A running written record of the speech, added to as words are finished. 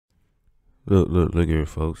Look here,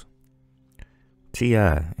 folks.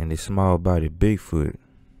 T.I. and his small-bodied Bigfoot,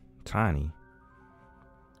 Tiny,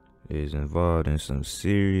 is involved in some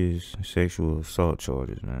serious sexual assault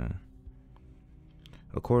charges, man.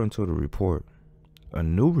 According to the report, a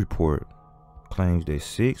new report claims that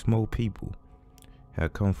 6 more people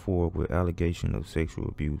have come forward with allegations of sexual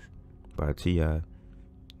abuse by T.I.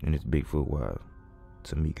 and his Bigfoot wife,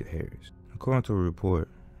 Tamika Harris. According to the report,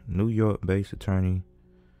 New York-based attorney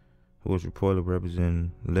who was reportedly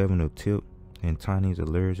representing 11 of Tip and Tiny's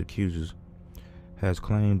alleged accusers has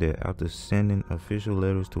claimed that after sending official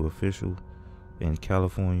letters to officials in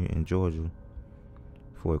California and Georgia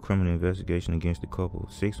for a criminal investigation against the couple,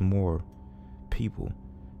 6 more people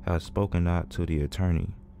have spoken out to the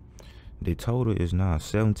attorney. The total is now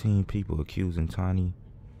 17 people accusing Tiny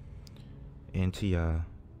and T.I.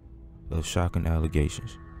 of shocking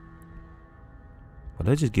allegations. But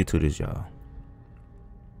let's just get to this, y'all.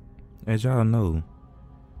 As y'all know,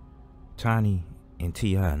 Tiny and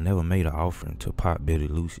T.I. never made an offering to Potbelly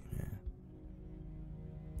Lucy, man.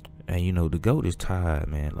 And you know, the GOAT is tired,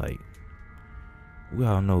 man. Like, we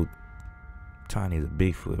all know Tiny's a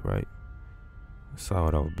Bigfoot, right? Saw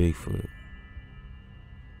it off Bigfoot.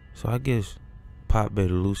 So I guess Potbelly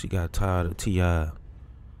Lucy got tired of T.I.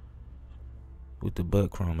 with the butt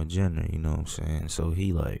crumb agenda, you know what I'm saying? So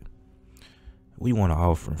he like, we want an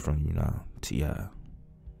offering from you now, T.I.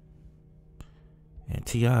 And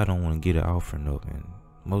T.I. don't want to get an offering up, and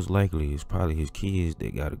most likely it's probably his kids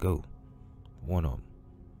that gotta go. One of them.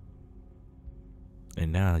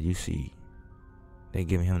 And now you see, they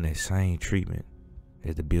giving him that same treatment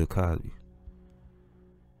as the Bill Cosby.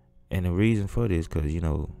 And the reason for this, cause you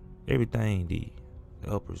know, everything the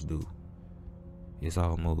uppers do is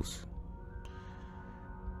almost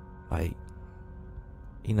like,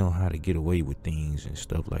 you know how to get away with things and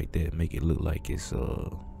stuff like that, make it look like it's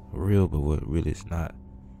real, but what really it's not.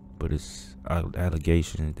 But it's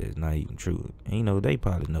allegations that's not even true. And you know, they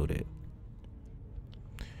probably know that.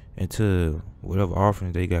 Until whatever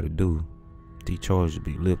offerings they gotta do, these charges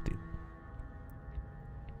be lifted.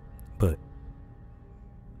 But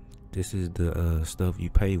this is the stuff you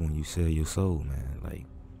pay when you sell your soul, man. Like,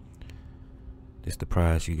 this the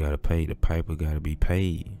price you gotta pay. The piper gotta be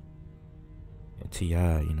paid. And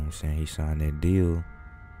T.I., you know what I'm saying, he signed that deal.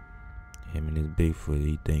 Him and his Bigfoot,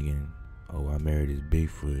 he thinking, oh, I married this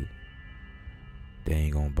Bigfoot, they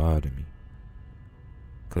ain't gonna bother me.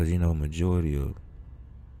 Cause you know, majority of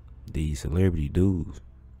these celebrity dudes,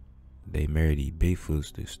 they marry these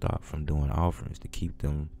Bigfoots to stop from doing offerings, to keep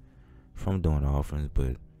them from doing offerings.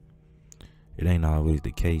 But it ain't always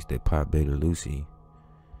the case that Potbelly Lucy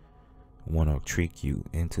wanna trick you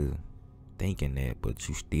into thinking that, but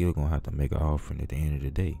you still gonna have to make an offering at the end of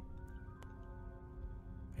the day.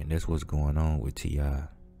 And that's what's going on with T.I.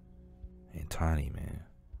 and Tiny, man.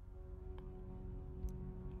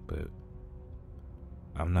 But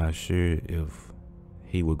I'm not sure if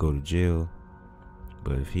he would go to jail,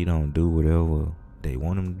 but if he don't do whatever they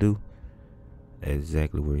want him to do, that's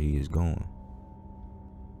exactly where he is going.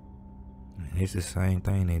 And it's the same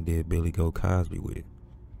thing they did Billy Goat Cosby with.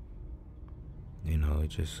 You know,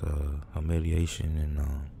 it's just humiliation and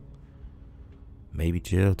maybe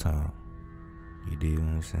jail time. You dig what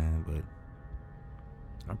I'm saying? But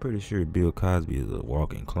I'm pretty sure Bill Cosby is a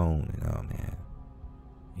walking clone, you know, man.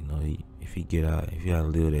 You know, if he get out, if he gotta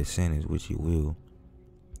live that sentence, which he will,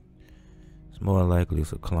 it's more likely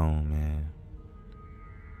it's a clone, man.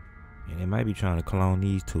 And they might be trying to clone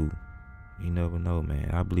these two. You never know, man.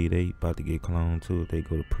 I believe they about to get cloned too if they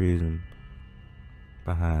go to prison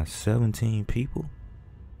behind 17 people.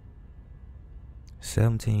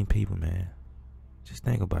 17 people, man. Just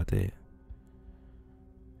think about that.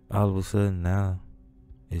 All of a sudden now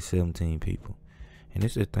it's 17 people. And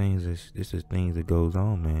this is things that goes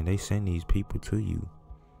on, man. They send these people to you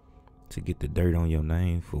to get the dirt on your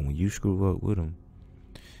name for when you screw up with them.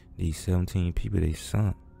 These 17 people they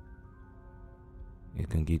sunk, it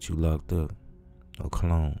can get you locked up or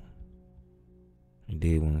cloned. You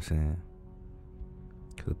dig what I'm saying?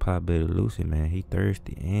 Cause Potbelly Lucy, man, he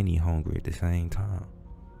thirsty and he hungry at the same time.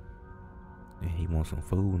 And he wants some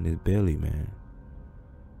food in his belly, man.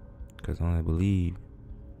 Cause I only believe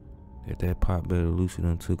that Potbelly Lucy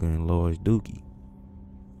done took in Lord's dookie.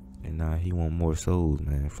 And now he want more souls,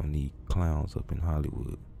 man, from these clowns up in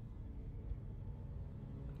Hollywood.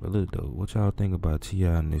 But look though, what y'all think about T.I.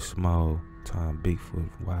 and this small time Bigfoot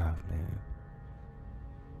wife, man?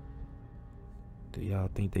 Do y'all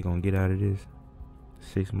think they gonna get out of this?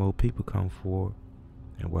 6 more people come forward.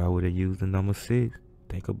 And why would they use the number 6?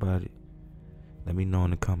 Think about it. Let me know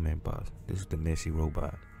in the comment box. This is the Messy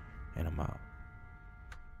Robot, and I'm out.